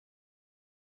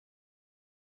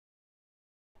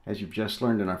As you've just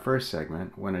learned in our first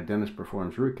segment, when a dentist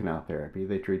performs root canal therapy,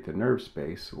 they treat the nerve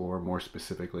space, or more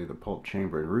specifically the pulp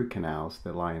chamber and root canals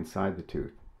that lie inside the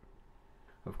tooth.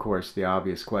 Of course, the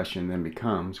obvious question then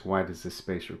becomes, why does this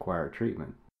space require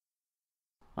treatment?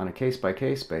 On a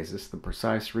case-by-case basis, the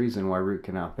precise reason why root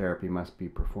canal therapy must be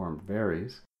performed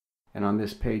varies, and on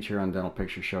this page here on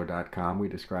Dental-Picture-Show.com we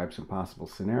describe some possible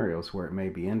scenarios where it may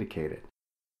be indicated.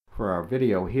 For our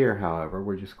video here, however,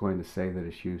 we're just going to say that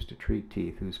it's used to treat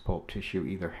teeth whose pulp tissue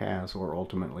either has or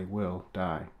ultimately will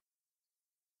die.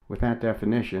 With that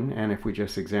definition, and if we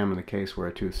just examine the case where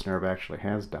a tooth's nerve actually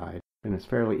has died, then it's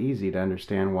fairly easy to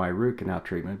understand why root canal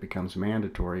treatment becomes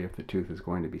mandatory if the tooth is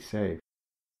going to be saved.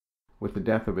 With the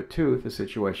death of a tooth, a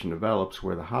situation develops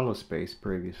where the hollow space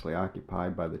previously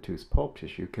occupied by the tooth's pulp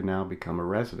tissue can now become a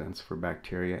residence for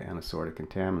bacteria and assorted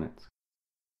contaminants.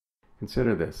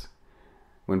 Consider this.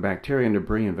 When bacteria and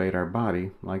debris invade our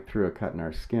body, like through a cut in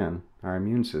our skin, our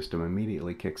immune system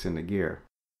immediately kicks into gear.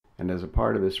 And as a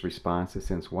part of this response, it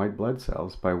sends white blood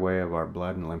cells by way of our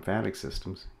blood and lymphatic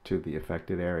systems to the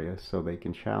affected area so they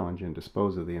can challenge and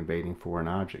dispose of the invading foreign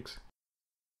objects.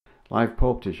 Live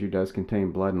pulp tissue does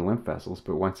contain blood and lymph vessels,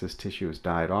 but once this tissue has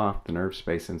died off, the nerve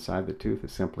space inside the tooth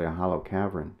is simply a hollow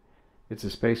cavern. It's a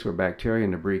space where bacteria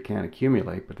and debris can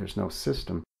accumulate, but there's no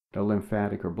system, no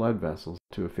lymphatic or blood vessels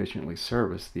to efficiently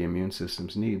service the immune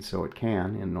system's needs so it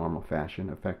can, in normal fashion,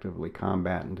 effectively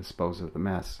combat and dispose of the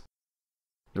mess.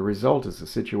 The result is a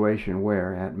situation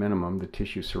where, at minimum, the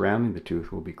tissue surrounding the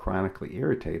tooth will be chronically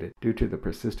irritated due to the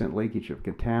persistent leakage of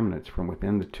contaminants from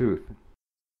within the tooth.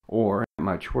 Or,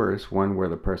 much worse, one where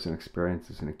the person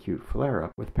experiences an acute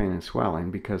flare-up with pain and swelling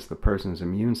because the person's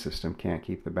immune system can't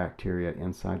keep the bacteria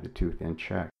inside the tooth in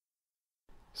check.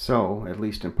 So, at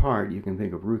least in part, you can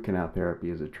think of root canal therapy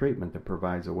as a treatment that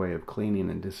provides a way of cleaning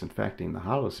and disinfecting the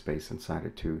hollow space inside a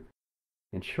tooth.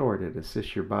 In short, it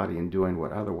assists your body in doing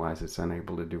what otherwise it's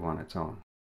unable to do on its own.